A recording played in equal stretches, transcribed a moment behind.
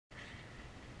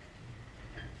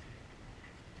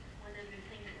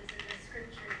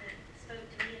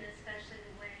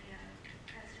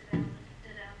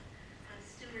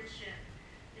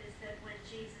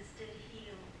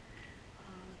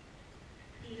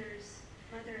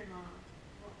mother-in-law,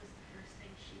 what was the first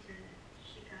thing she did?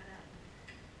 She got up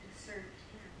and served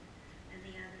him and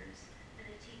the others. And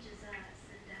it teaches us,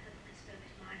 and definitely spoke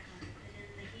to my heart, that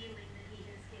in the healing that he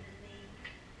has given me,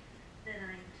 that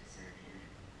I am to serve him.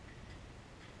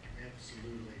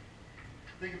 Absolutely.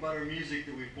 Think about our music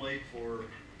that we played for,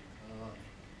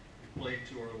 we played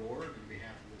to our Lord on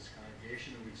behalf of this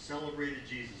congregation, and we've celebrated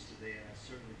Jesus today, and I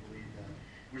certainly believe that.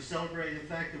 We're celebrating the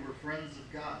fact that we're friends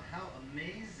of God. How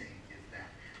amazing is that?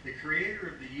 The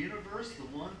creator of the universe, the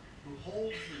one who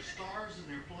holds the stars in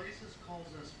their places,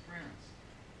 calls us friends.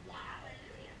 Wow.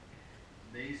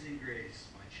 Amazing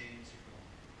grace, my chains are gone.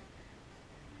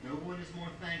 No one is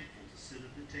more thankful to sit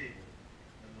at the table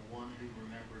than the one who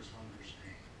remembers hunger's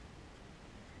pain.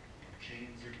 Our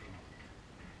chains are gone.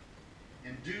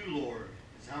 And do, Lord,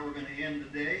 is how we're going to end the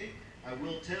day. I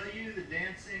will tell you that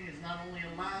dancing is not only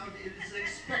allowed, it is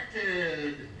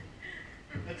expected.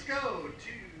 Let's go.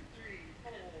 2, 3,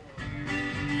 4.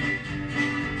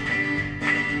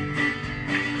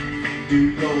 Do,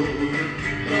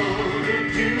 Lord,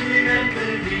 do remember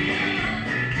me.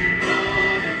 Do,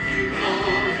 Lord,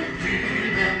 do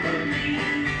remember me.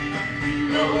 Do,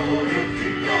 Lord,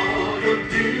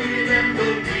 do remember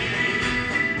me.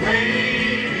 Way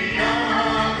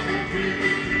beyond the blue.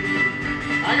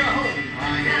 I got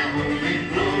home in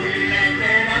glory land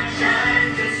and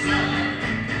outshines the sun.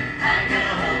 I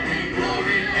got home in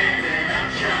glory land and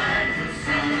outshines the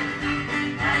sun.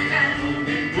 I got home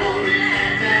in glory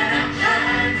land and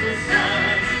outshines the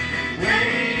sun. Way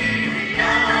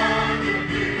beyond the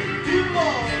blue. Do,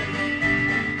 Lord,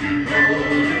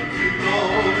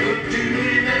 do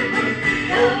remember me.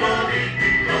 Oh, Lord, do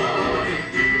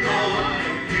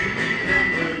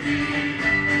remember me.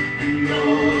 Do,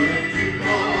 Lord,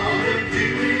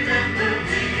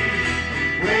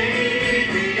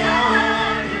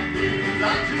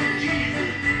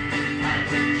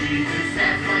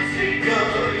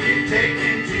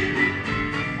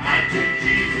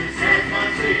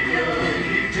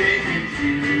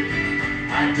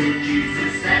 I took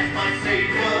Jesus as my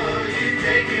Savior, you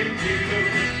take him to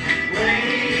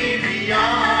way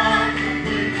beyond the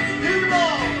blues. Do,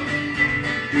 Lord,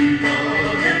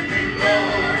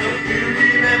 do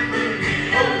remember me.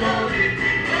 Oh, Lord,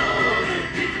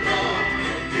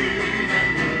 do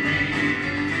remember me.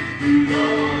 Do,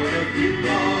 Lord,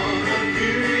 do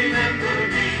remember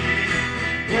me.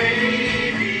 Way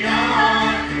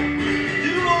beyond the blues.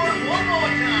 Do, Lord, one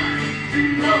more time. Do,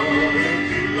 Lord,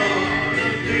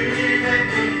 do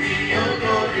remember me. Oh,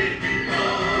 Lord, do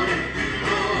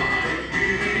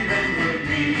remember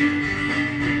me.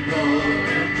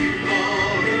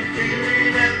 Do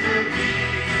remember me.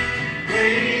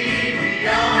 Way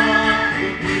beyond the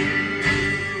blue.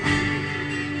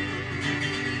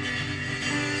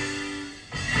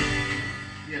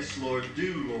 Yes, Lord,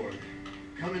 do, Lord,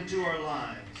 come into our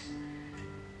lives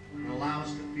and allow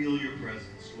us to feel your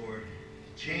presence, Lord.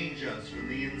 Change us from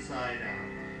the inside out.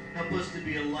 Help us to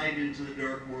be a light into the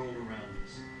dark world around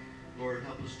us. Lord,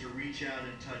 help us to reach out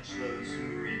and touch those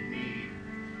who are in need.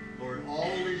 Lord,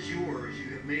 all is yours. You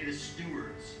have made us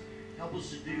stewards. Help us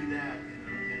to do that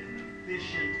in an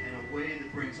efficient and a way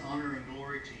that brings honor and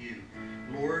glory to you.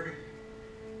 Lord,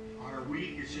 our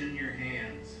week is in your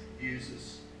hands. Use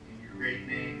us in your great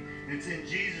name. And it's in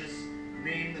Jesus'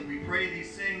 name that we pray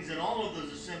these things, and all of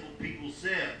those assembled people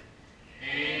said,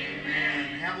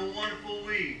 Amen. Have a wonderful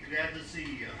week. Glad to see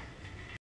you.